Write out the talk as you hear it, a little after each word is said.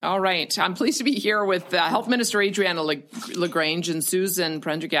All right. I'm pleased to be here with Health Minister Adriana LaGrange and Susan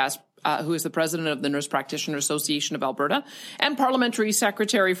Prendergast, who is the president of the Nurse Practitioner Association of Alberta, and Parliamentary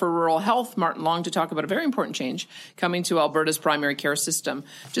Secretary for Rural Health, Martin Long, to talk about a very important change coming to Alberta's primary care system.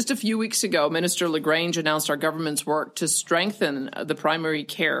 Just a few weeks ago, Minister LaGrange announced our government's work to strengthen the primary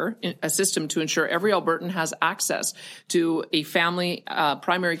care system to ensure every Albertan has access to a family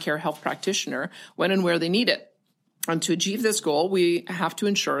primary care health practitioner when and where they need it. And to achieve this goal, we have to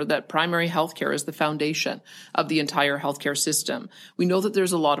ensure that primary health care is the foundation of the entire healthcare system. We know that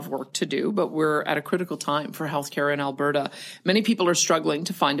there's a lot of work to do, but we're at a critical time for healthcare in Alberta. Many people are struggling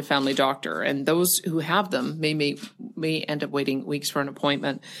to find a family doctor, and those who have them may end up waiting weeks for an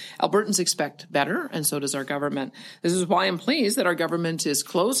appointment. Albertans expect better, and so does our government. This is why I'm pleased that our government is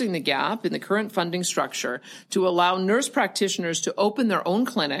closing the gap in the current funding structure to allow nurse practitioners to open their own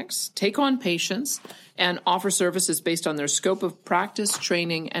clinics, take on patients, and offer services based on their scope of practice,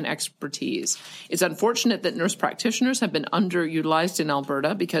 training, and expertise. It's unfortunate that nurse practitioners have been underutilized in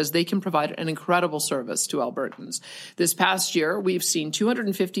Alberta because they can provide an incredible service to Albertans. This past year, we've seen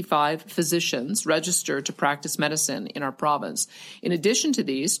 255 physicians register to practice medicine in our province. In addition to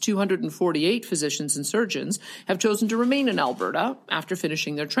these, 248 physicians and surgeons have chosen to remain in Alberta after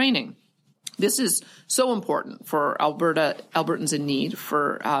finishing their training. This is so important for Albertans in need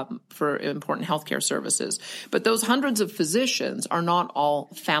for important healthcare services. But those hundreds of physicians are not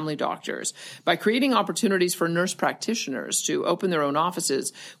all family doctors. By creating opportunities for nurse practitioners to open their own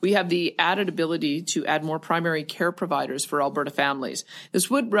offices, we have the added ability to add more primary care providers for Alberta families.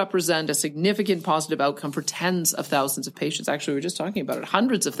 This would represent a significant positive outcome for tens of thousands of patients. Actually, we were just talking about it,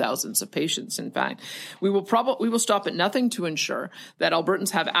 hundreds of thousands of patients, in fact. We will stop at nothing to ensure that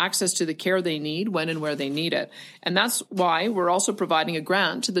Albertans have access to the care they need when and where they need it. And that's why we're also providing a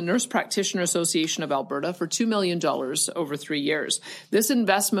grant to the Nurse Practitioner Association of Alberta for $2 million over 3 years. This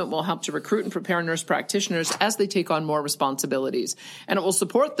investment will help to recruit and prepare nurse practitioners as they take on more responsibilities, and it will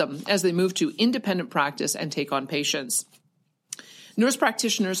support them as they move to independent practice and take on patients. Nurse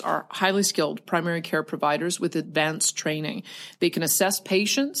practitioners are highly skilled primary care providers with advanced training. They can assess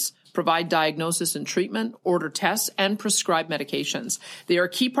patients, provide diagnosis and treatment, order tests, and prescribe medications. They are a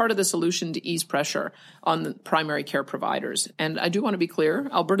key part of the solution to ease pressure on the primary care providers. And I do want to be clear,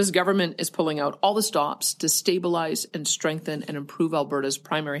 Alberta's government is pulling out all the stops to stabilize and strengthen and improve Alberta's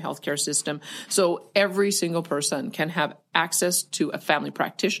primary healthcare system so every single person can have access to a family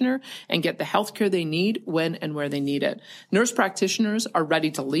practitioner and get the healthcare they need when and where they need it. Nurse practitioners are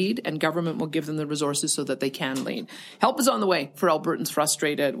ready to lead, and government will give them the resources so that they can lead. Help is on the way for Albertans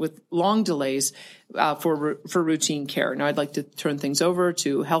frustrated with long delays for routine care. Now I'd like to turn things over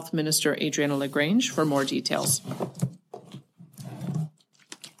to Health Minister Adriana LaGrange for more details.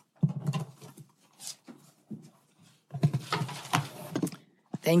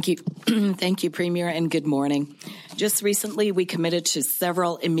 Thank you. Thank you, Premier, and good morning. Just recently, we committed to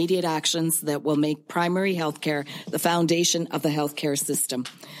several immediate actions that will make primary health care the foundation of the healthcare system.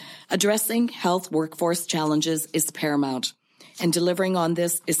 Addressing health workforce challenges is paramount, and delivering on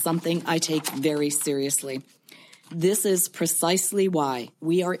this is something I take very seriously. This is precisely why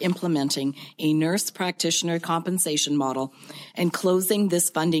we are implementing a nurse practitioner compensation model and closing this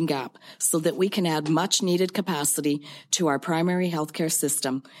funding gap so that we can add much needed capacity to our primary healthcare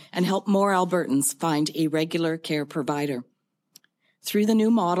system and help more Albertans find a regular care provider. Through the new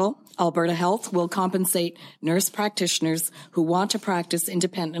model, Alberta Health will compensate nurse practitioners who want to practice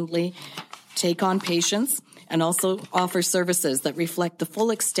independently, take on patients, and also offer services that reflect the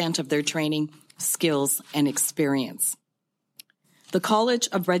full extent of their training, skills, and experience. The College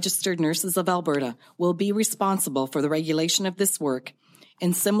of Registered Nurses of Alberta will be responsible for the regulation of this work,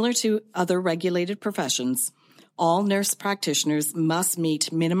 and similar to other regulated professions, all nurse practitioners must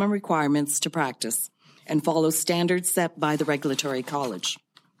meet minimum requirements to practice and follow standards set by the Regulatory College.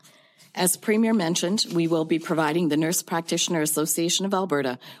 As Premier mentioned, we will be providing the Nurse Practitioner Association of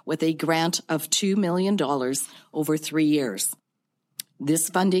Alberta with a grant of $2 million over 3 years. This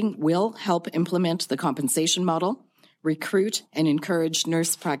funding will help implement the compensation model, recruit and encourage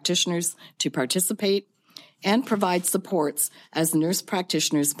nurse practitioners to participate, and provide supports as nurse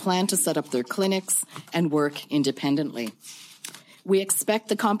practitioners plan to set up their clinics and work independently. We expect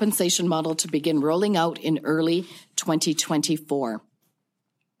the compensation model to begin rolling out in early 2024.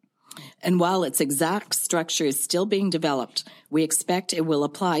 And while its exact structure is still being developed, we expect it will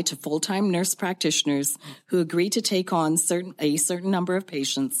apply to full-time nurse practitioners who agree to take on a certain number of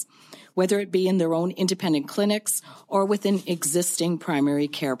patients, whether it be in their own independent clinics or within existing primary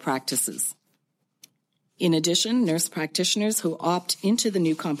care practices. In addition, nurse practitioners who opt into the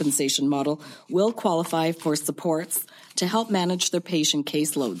new compensation model will qualify for supports to help manage their patient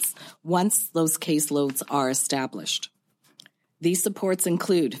caseloads once those caseloads are established. These supports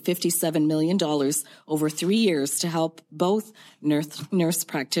include $57 million over 3 years to help both nurse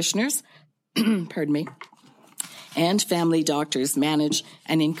practitioners and family doctors manage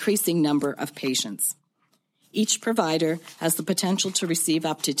an increasing number of patients. Each provider has the potential to receive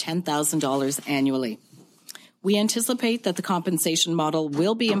up to $10,000 annually. We anticipate that the compensation model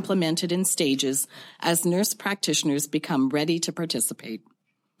will be implemented in stages as nurse practitioners become ready to participate.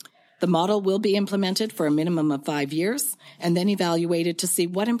 The model will be implemented for a minimum of 5 years and then evaluated to see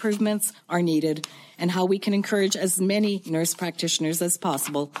what improvements are needed and how we can encourage as many nurse practitioners as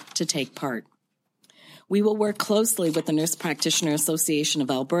possible to take part. We will work closely with the Nurse Practitioner Association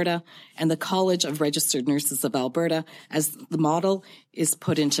of Alberta and the College of Registered Nurses of Alberta as the model is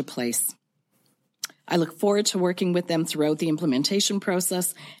put into place. I look forward to working with them throughout the implementation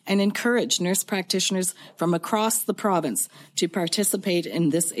process and encourage nurse practitioners from across the province to participate in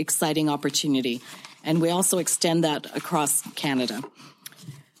this exciting opportunity. And we also extend that across Canada.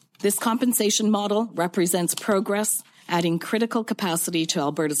 This compensation model represents progress, adding critical capacity to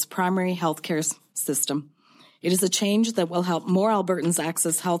Alberta's primary healthcare system. It is a change that will help more Albertans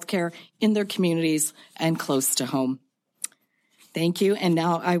access healthcare in their communities and close to home. Thank you. And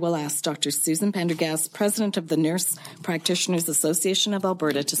now I will ask Dr. Susan Pendergast, President of the Nurse Practitioners Association of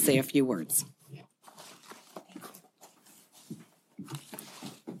Alberta, to say a few words.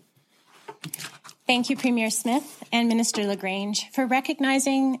 Thank you, Premier Smith and Minister LaGrange, for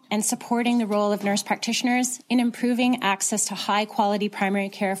recognizing and supporting the role of nurse practitioners in improving access to high-quality primary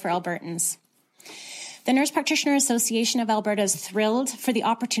care for Albertans. The Nurse Practitioner Association of Alberta is thrilled for the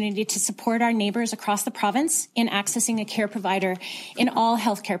opportunity to support our neighbours across the province in accessing a care provider in all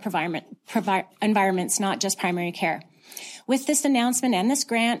healthcare environments, not just primary care. With this announcement and this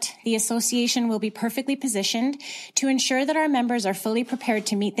grant, the association will be perfectly positioned to ensure that our members are fully prepared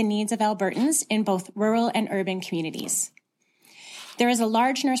to meet the needs of Albertans in both rural and urban communities. There is a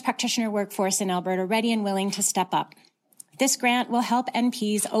large nurse practitioner workforce in Alberta ready and willing to step up. This grant will help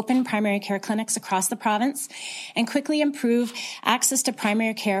NPs open primary care clinics across the province and quickly improve access to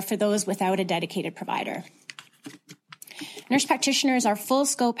primary care for those without a dedicated provider. Nurse practitioners are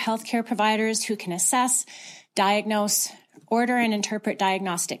full-scope healthcare providers who can assess, diagnose, order and interpret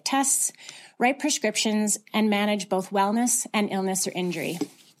diagnostic tests, write prescriptions, and manage both wellness and illness or injury.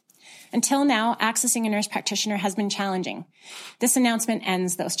 Until now, accessing a nurse practitioner has been challenging. This announcement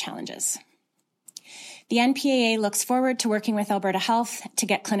ends those challenges. The NPAA looks forward to working with Alberta Health to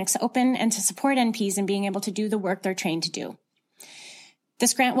get clinics open and to support NPs in being able to do the work they're trained to do.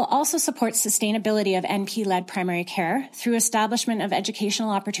 This grant will also support sustainability of NP-led primary care through establishment of educational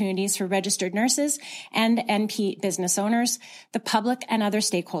opportunities for registered nurses and NP business owners, the public, and other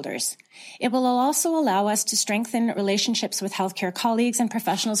stakeholders. It will also allow us to strengthen relationships with healthcare colleagues and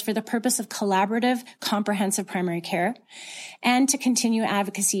professionals for the purpose of collaborative, comprehensive primary care, and to continue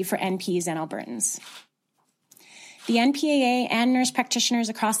advocacy for NPs and Albertans. The NPAA and nurse practitioners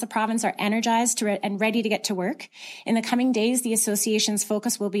across the province are energized and ready to get to work. In the coming days, the association's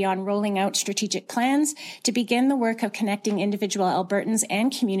focus will be on rolling out strategic plans to begin the work of connecting individual Albertans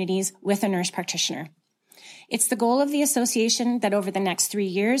and communities with a nurse practitioner. It's the goal of the association that over the next 3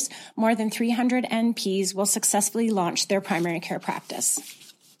 years, more than 300 NPs will successfully launch their primary care practice.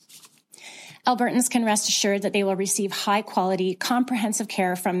 Albertans can rest assured that they will receive high-quality, comprehensive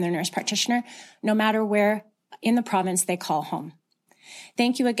care from their nurse practitioner, no matter where in the province they call home.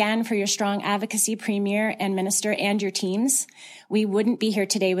 Thank you again for your strong advocacy, Premier and Minister, and your teams. We wouldn't be here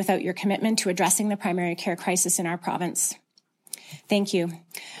today without your commitment to addressing the primary care crisis in our province. Thank you.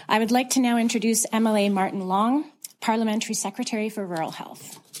 I would like to now introduce MLA Martin Long, Parliamentary Secretary for Rural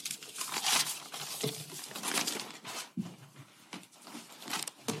Health.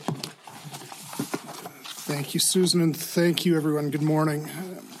 Thank you, Susan, and thank you, everyone. Good morning.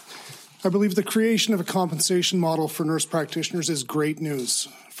 I believe the creation of a compensation model for nurse practitioners is great news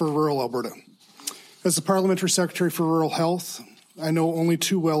for rural Alberta. As the Parliamentary Secretary for Rural Health, I know only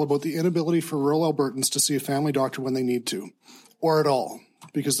too well about the inability for rural Albertans to see a family doctor when they need to, or at all,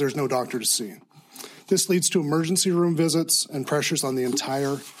 because there's no doctor to see. This leads to emergency room visits and pressures on the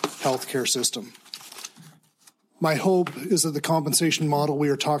entire healthcare system. My hope is that the compensation model we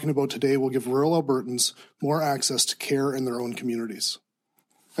are talking about today will give rural Albertans more access to care in their own communities.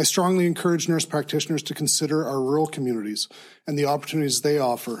 I strongly encourage nurse practitioners to consider our rural communities and the opportunities they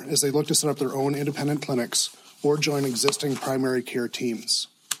offer as they look to set up their own independent clinics or join existing primary care teams.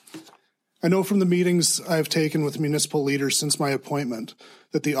 I know from the meetings I have taken with municipal leaders since my appointment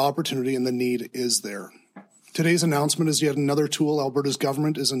that the opportunity and the need is there. Today's announcement is yet another tool Alberta's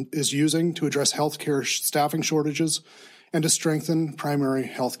government is using to address healthcare staffing shortages and to strengthen primary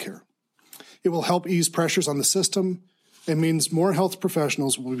healthcare. It will help ease pressures on the system and means more health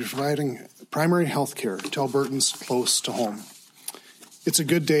professionals will be providing primary healthcare to Albertans close to home. It's a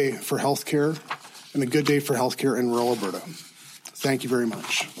good day for healthcare and a good day for healthcare in rural Alberta. Thank you very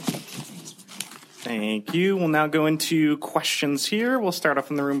much. Thank you. We'll now go into questions here. We'll start off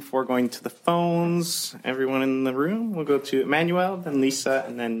in the room before going to the phones. Everyone in the room. We'll go to Emmanuel, then Lisa,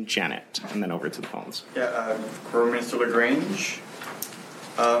 and then Janet, and then over to the phones. For Minister LaGrange.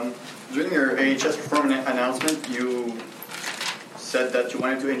 During your AHS reform announcement, you said that you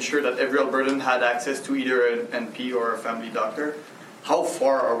wanted to ensure that every Albertan had access to either an NP or a family doctor. How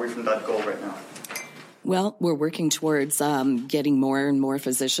far are we from that goal right now? Well, we're working towards getting more and more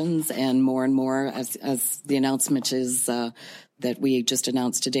physicians and more, as the announcement is that we just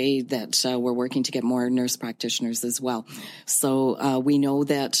announced today, that we're working to get more nurse practitioners as well. So we know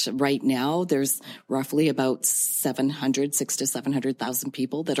that right now there's roughly about 600,000 to 700,000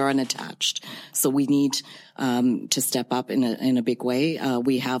 people that are unattached. So we need to step up in a big way.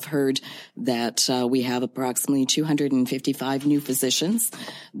 We have heard that we have approximately 255 new physicians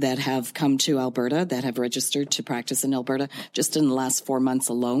that have come to Alberta, that have registered to practice in Alberta just in the last 4 months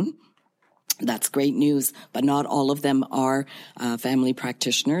alone. That's great news, but not all of them are family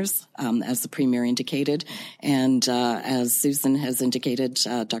practitioners, as the Premier indicated. And as Susan has indicated,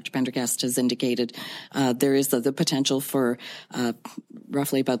 Dr. Pendergast has indicated, there is the potential for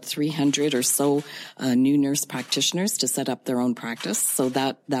roughly about 300 or so new nurse practitioners to set up their own practice. So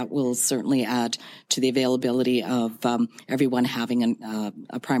that will certainly add to the availability of everyone having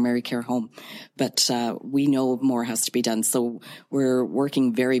a primary care home. But we know more has to be done. So we're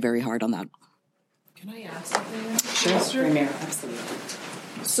working very, very hard on that. Can I add something? Sure, Premier, absolutely.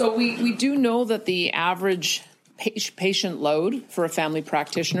 So we do know that the average patient load for a family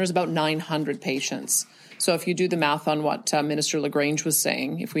practitioner is about 900 patients. So if you do the math on what Minister LaGrange was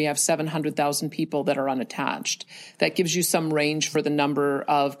saying, if we have 700,000 people that are unattached, that gives you some range for the number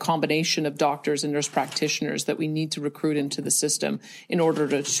of combination of doctors and nurse practitioners that we need to recruit into the system in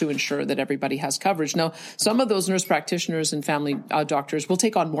order to ensure that everybody has coverage. Now, some of those nurse practitioners and family doctors will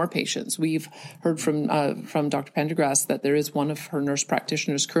take on more patients. We've heard from Dr. Pendergast that there is one of her nurse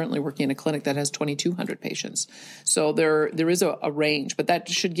practitioners currently working in a clinic that has 2,200 patients. So there is a range, but that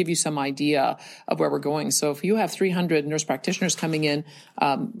should give you some idea of where we're going. So if you have 300 nurse practitioners coming in,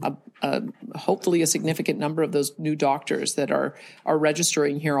 hopefully a significant number of those new doctors that are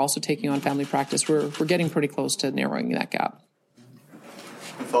registering here, also taking on family practice, we're getting pretty close to narrowing that gap.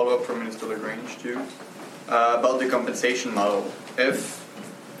 A follow-up from Minister LaGrange too, about the compensation model. If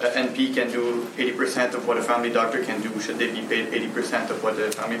an NP can do 80% of what a family doctor can do, should they be paid 80% of what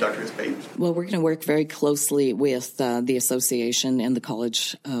a family doctor is paid? Well, we're going to work very closely with the association and the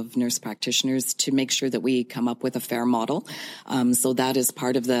College of Nurse Practitioners to make sure that we come up with a fair model. So that is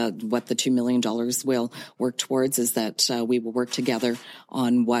part of what the $2 million will work towards, is that we will work together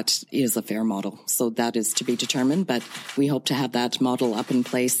on what is a fair model. So that is to be determined, but we hope to have that model up in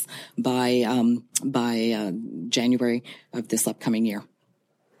place by January of this upcoming year.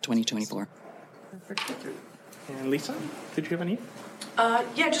 2024. Perfect. And Lisa, did you have any?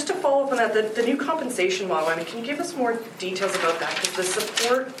 Just to follow up on that, the new compensation model, I mean, can you give us more details about that? Because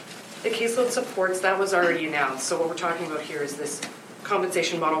the caseload supports, that was already announced. So what we're talking about here is this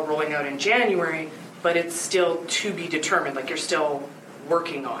compensation model rolling out in January, but it's still to be determined, like you're still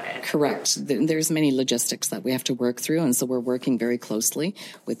working on it. Correct. There's many logistics that we have to work through, and so we're working very closely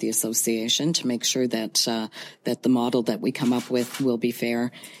with the association to make sure that that the model that we come up with will be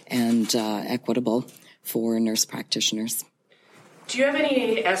fair and equitable for nurse practitioners. Do you have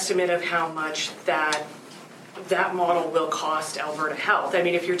any estimate of how much that model will cost Alberta Health? I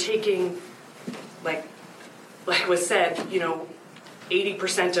mean, if you're taking, like was said,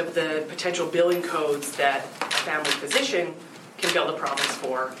 80% of the potential billing codes that family physician can bill the province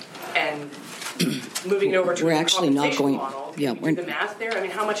for, and moving it over to a compensation model. Yeah, do the math there. I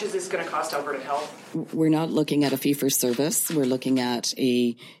mean, how much is this going to cost Alberta Health? We're not looking at a fee-for-service. We're looking at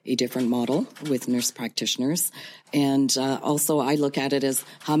a different model with nurse practitioners. And also I look at it as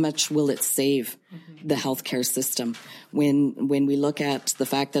how much will it save the healthcare system. When we look at the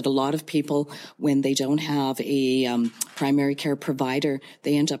fact that a lot of people, when they don't have a primary care provider,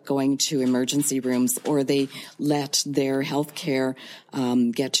 they end up going to emergency rooms, or they let their healthcare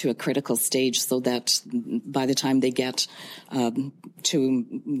get to a critical stage so that by the time they get to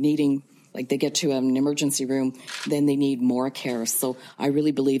needing like they get to an emergency room, then they need more care. So I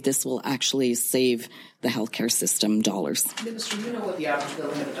really believe this will actually save the healthcare system dollars. Minister, you know what the average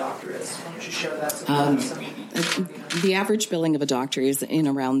billing of a doctor is. Why don't you share that? The average billing of a doctor is in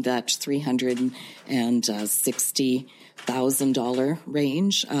around that $360,000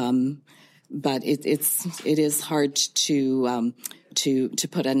 range. But it is hard to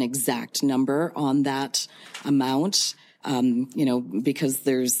put an exact number on that amount, because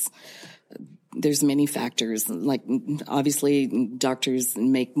there's many factors. Like, obviously, doctors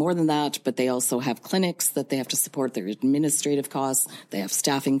make more than that, but they also have clinics that they have to support, their administrative costs, they have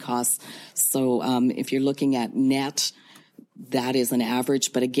staffing costs. So if you're looking at net, that is an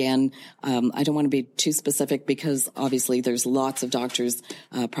average. But again, I don't want to be too specific because obviously there's lots of doctors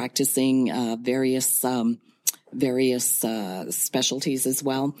practicing various specialties as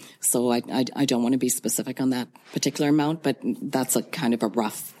well. So I don't want to be specific on that particular amount, but that's a kind of a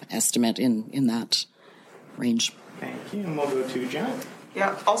rough estimate in that range. Thank you. And we'll go to Janet.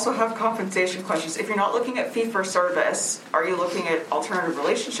 Yeah, also have compensation questions. If you're not looking at fee-for-service, are you looking at alternative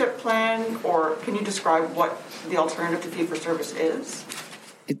relationship plan, or can you describe what the alternative to fee-for-service is?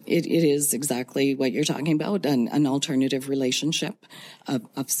 It is exactly what you're talking about, an alternative relationship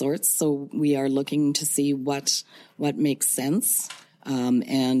of sorts. So we are looking to see what makes sense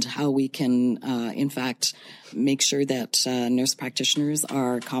and how we can, in fact, make sure that nurse practitioners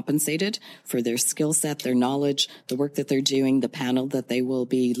are compensated for their skill set, their knowledge, the work that they're doing, the panel that they will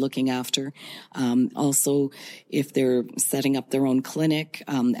be looking after. Also, if they're setting up their own clinic,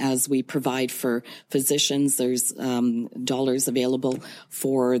 as we provide for physicians, there's dollars available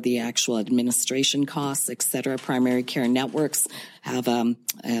for the actual administration costs, et cetera. Primary care networks have a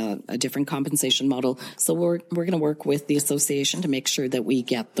different compensation model. So we're going to work with the association to make sure that we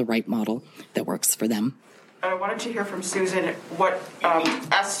get the right model that works for them. I wanted to hear from Susan what time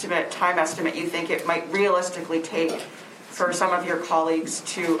estimate you think it might realistically take for some of your colleagues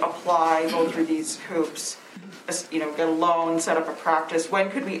to apply, go through these hoops, get a loan, set up a practice. When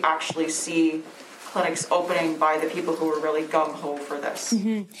could we actually see clinics opening by the people who are really gung-ho for this?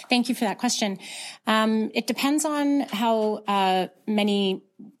 Mm-hmm. Thank you for that question. It depends on how many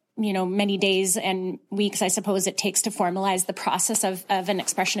days and weeks, I suppose, it takes to formalize the process of an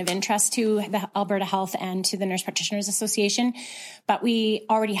expression of interest to the Alberta Health and to the Nurse Practitioners Association. But we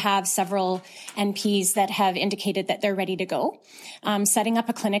already have several NPs that have indicated that they're ready to go. Setting up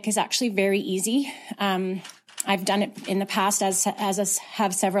a clinic is actually very easy. I've done it in the past, as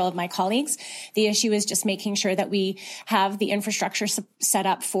have several of my colleagues. The issue is just making sure that we have the infrastructure set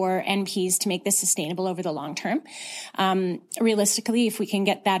up for NPs to make this sustainable over the long term. Realistically, if we can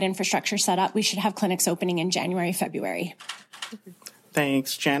get that infrastructure set up, we should have clinics opening in January, February.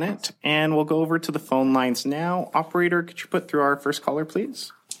 Thanks, Janet. And we'll go over to the phone lines now. Operator, could you put through our first caller,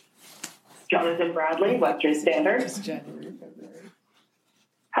 please? Jonathan Bradley, Western Standard.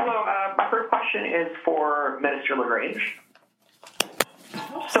 Hello, my first question is for Minister LaGrange.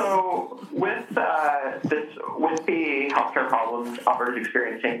 So with the healthcare problems Alberta is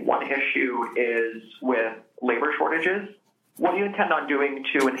experiencing, one issue is with labor shortages. What do you intend on doing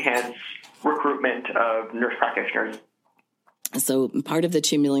to enhance recruitment of nurse practitioners? So part of the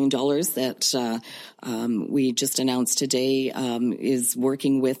 $2 million that we just announced today is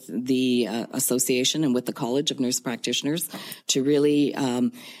working with the association and with the College of Nurse Practitioners to really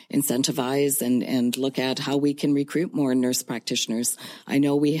incentivize and look at how we can recruit more nurse practitioners. I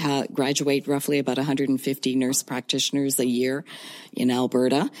know we graduate roughly about 150 nurse practitioners a year in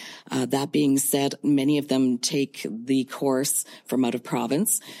Alberta. That being said, many of them take the course from out of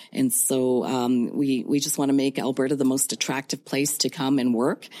province. And so we just want to make Alberta the most attractive place to come and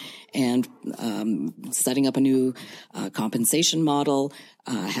work, and setting up a new compensation model,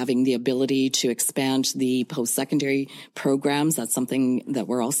 having the ability to expand the post-secondary programs. That's something that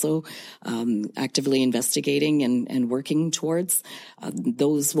we're also actively investigating and working towards.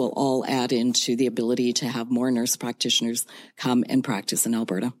 Those will all add into the ability to have more nurse practitioners come and practice in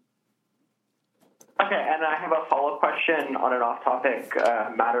Alberta. Okay, and I have a follow-up question on an off-topic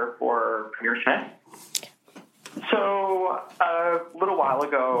matter for Premier Smith. So a little while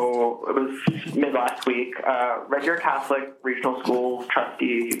ago, it was mid-last week, Red Deer Catholic Regional School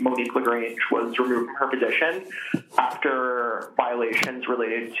trustee Monique LaGrange was removed from her position after violations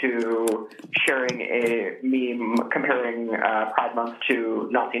related to sharing a meme comparing Pride Month to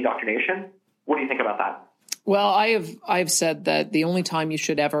Nazi indoctrination. What do you think about that? Well, I've said that the only time you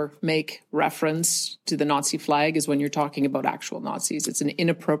should ever make reference to the Nazi flag is when you're talking about actual Nazis. It's an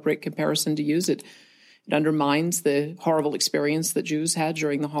inappropriate comparison to use. It undermines the horrible experience that Jews had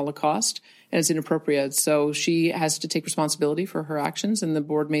during the Holocaust, and it's inappropriate. So she has to take responsibility for her actions, and the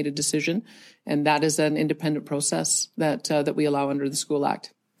board made a decision, and that is an independent process that we allow under the School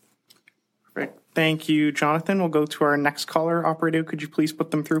Act. Perfect. Thank you, Jonathan. We'll go to our next caller. Operator, could you please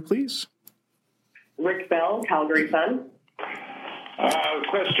put them through, please? Rick Bell, Calgary Sun.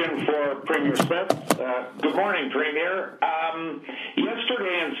 Question for Premier Smith. Good morning, Premier.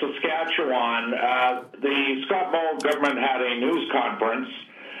 Yesterday in Saskatchewan, the Scott Moe government had a news conference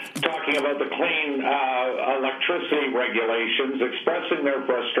talking about the clean electricity regulations, expressing their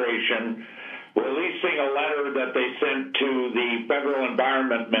frustration, releasing a letter that they sent to the federal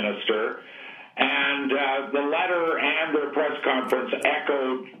environment minister, and the letter and their press conference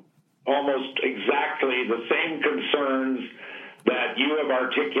echoed almost exactly the same concerns that you have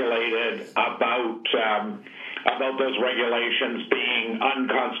articulated about those regulations being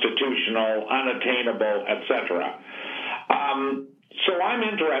unconstitutional, unattainable, etc. So I'm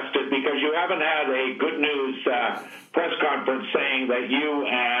interested because you haven't had a good news press conference saying that you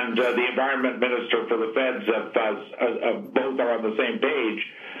and the environment minister for the feds both are on the same page.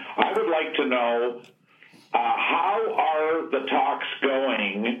 I would like to know how are the talks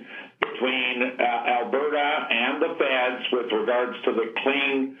going between Alberta and the feds with regards to the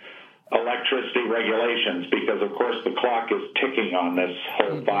clean electricity regulations, because, of course, the clock is ticking on this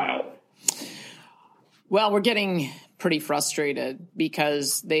whole file. Well, we're getting pretty frustrated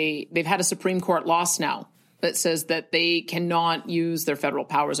because they've had a Supreme Court loss now that says that they cannot use their federal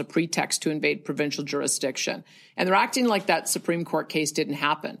power as a pretext to invade provincial jurisdiction. And they're acting like that Supreme Court case didn't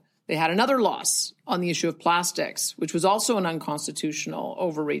happen. They had another loss on the issue of plastics, which was also an unconstitutional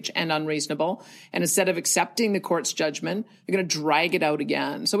overreach and unreasonable. And instead of accepting the court's judgment, they're going to drag it out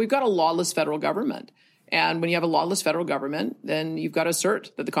again. So we've got a lawless federal government. And when you have a lawless federal government, then you've got to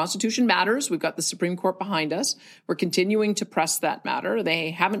assert that the Constitution matters. We've got the Supreme Court behind us. We're continuing to press that matter.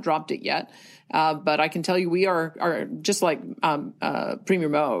 They haven't dropped it yet. But I can tell you we are just like Premier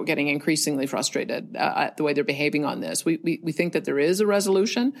Moe, getting increasingly frustrated at the way they're behaving on this. We think that there is a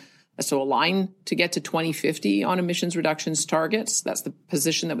resolution as to align to get to 2050 on emissions reductions targets. That's the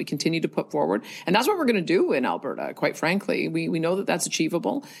position that we continue to put forward. And that's what we're going to do in Alberta, quite frankly. We know that that's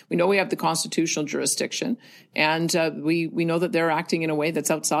achievable. We know we have the constitutional jurisdiction. And we know that they're acting in a way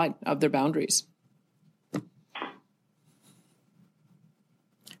that's outside of their boundaries.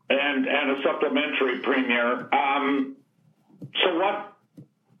 And a supplementary, Premier. So what?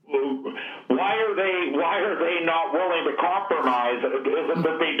 Why are they not willing to compromise? Is it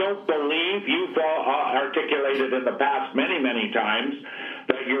that they don't believe? You've articulated in the past many times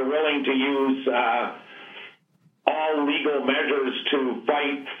that you're willing to use all legal measures to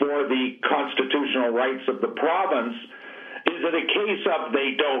fight for the constitutional rights of the province. Is it a case of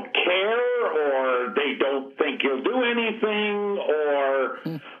they don't care, or they don't think you'll do anything, or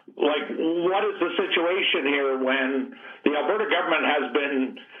like what is the situation here when the Alberta government has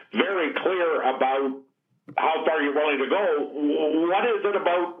been very clear about how far you're willing to go? What is it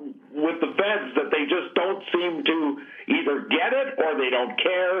about with the feds that they just don't seem to either get it or they don't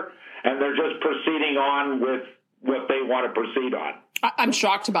care, and they're just proceeding on with what they want to proceed on? I'm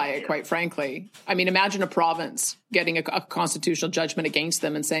shocked by it, quite frankly. I mean, imagine a province getting a constitutional judgment against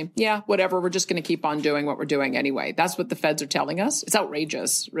them and saying, yeah, whatever, we're just going to keep on doing what we're doing anyway. That's what the feds are telling us. It's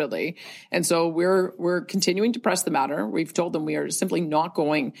outrageous, really. And so we're continuing to press the matter. We've told them we are simply not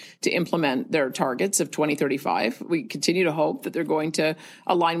going to implement their targets of 2035. We continue to hope that they're going to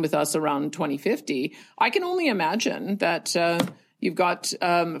align with us around 2050. I can only imagine that you've got,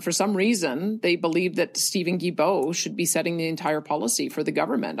 for some reason, they believe that Stephen Guilbeault should be setting the entire policy for the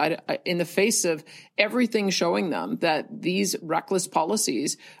government. In the face of everything showing them that these reckless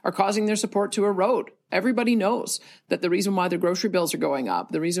policies are causing their support to erode. Everybody knows that the reason why their grocery bills are going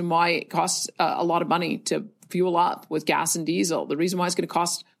up, the reason why it costs a lot of money to fuel up with gas and diesel, the reason why it's going to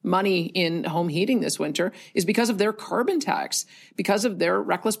cost money in home heating this winter is because of their carbon tax, because of their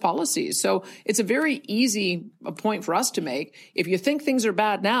reckless policies. So it's a very easy point for us to make. If you think things are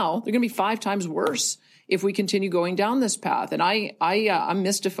bad now, they're going to be 5 times worse if we continue going down this path. And I'm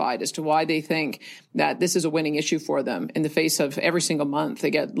mystified as to why they think that this is a winning issue for them in the face of every single month.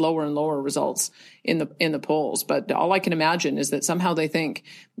 They get lower and lower results in the polls. But all I can imagine is that somehow they think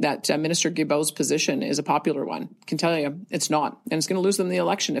that Minister Guilbeault's position is a popular one. I can tell you it's not. And it's going to lose them the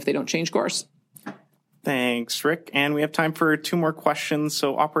election if they don't change course. Thanks, Rick. And we have time for 2 more questions.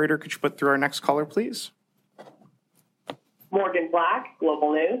 So, operator, could you put through our next caller, please? Morgan Black,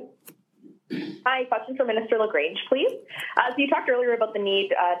 Global News. Hi, question for Minister LaGrange, please. So you talked earlier about the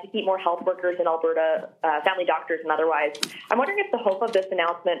need to keep more health workers in Alberta, family doctors and otherwise. I'm wondering if the hope of this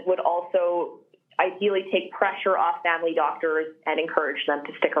announcement would also ideally take pressure off family doctors and encourage them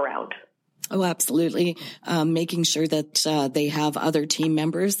to stick around? Oh, absolutely. Making sure that they have other team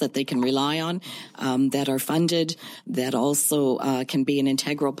members that they can rely on, that are funded, that also can be an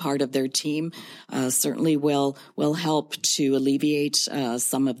integral part of their team, certainly will help to alleviate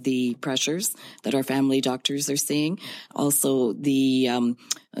some of the pressures that our family doctors are seeing. Also,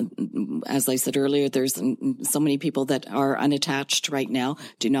 as I said earlier, there's so many people that are unattached right now,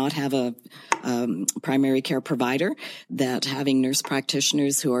 do not have a primary care provider, that having nurse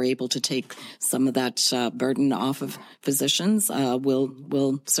practitioners who are able to take some of that burden off of physicians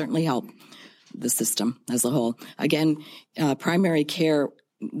will certainly help the system as a whole. Again, primary care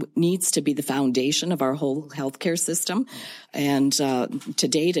needs to be the foundation of our whole healthcare system. And to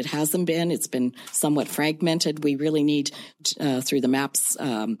date, it hasn't been. It's been somewhat fragmented. We really need, through the MAPS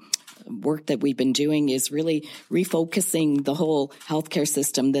work that we've been doing, is really refocusing the whole healthcare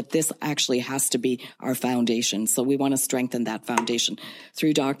system, that this actually has to be our foundation. So we want to strengthen that foundation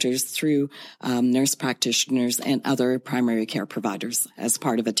through doctors, through nurse practitioners, and other primary care providers as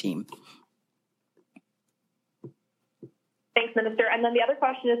part of a team. Thanks, Minister. And then the other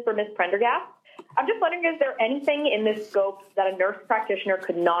question is for Ms. Prendergast. I'm just wondering, is there anything in this scope that a nurse practitioner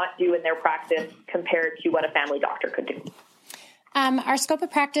could not do in their practice compared to what a family doctor could do? Our scope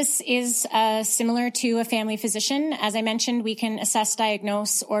of practice is similar to a family physician. As I mentioned, we can assess,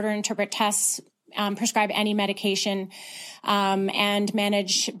 diagnose, order, interpret tests, prescribe any medication, and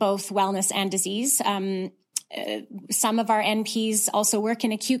manage both wellness and disease. Some of our NPs also work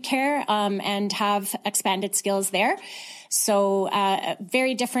in acute care and have expanded skills there. So a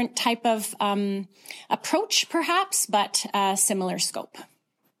very different type of approach, perhaps, but similar scope.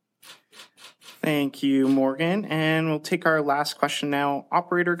 Thank you, Morgan. And we'll take our last question now.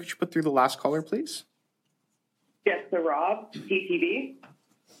 Operator, could you put through the last caller, please? Yes, so Rob, CTV.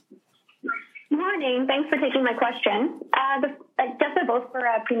 Morning. Thanks for taking my question. Just both for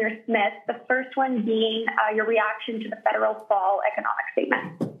Premier Smith. The first one being your reaction to the federal fall economic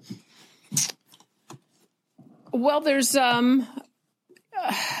statement. Well, there's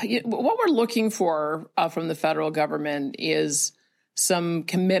what we're looking for from the federal government is some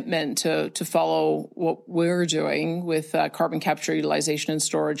commitment to follow what we're doing with carbon capture, utilization, and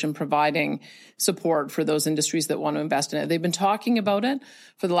storage, and providing support for those industries that want to invest in it. They've been talking about it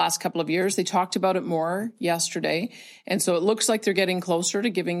for the last couple of years. They talked about it more yesterday. And so it looks like they're getting closer to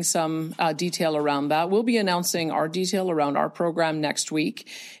giving some detail around that. We'll be announcing our detail around our program next week.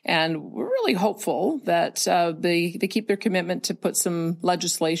 And we're really hopeful that they keep their commitment to put some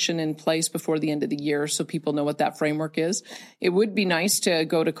legislation in place before the end of the year so people know what that framework is. It would be nice to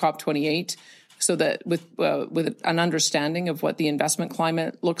go to COP28 so that with an understanding of what the investment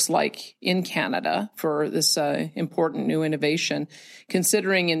climate looks like in Canada for this important new innovation,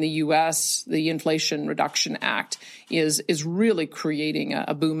 considering in the U.S. the Inflation Reduction Act is really creating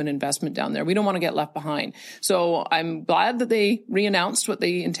a boom in investment down there. We don't want to get left behind. So I'm glad that they re-announced what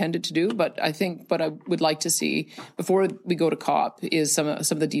they intended to do, but I think what I would like to see before we go to COP is some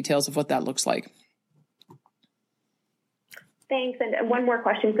of the details of what that looks like. Thanks. And one more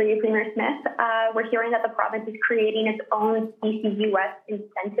question for you, Premier Smith. We're hearing that the province is creating its own CCUS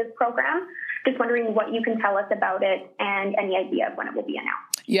incentive program. Just wondering what you can tell us about it and any idea of when it will be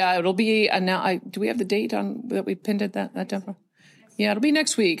announced. Yeah, it'll be announced. Do we have the date on that we pinned it that down? Yeah, it'll be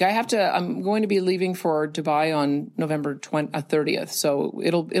next week. I'm going to be leaving for Dubai on November 30th. So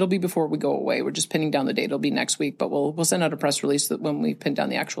it'll be before we go away. We're just pinning down the date. It'll be next week, but we'll send out a press release when we pin down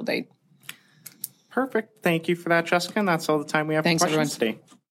the actual date. Perfect. Thank you for that, Jessica. And that's all the time we have for questions today.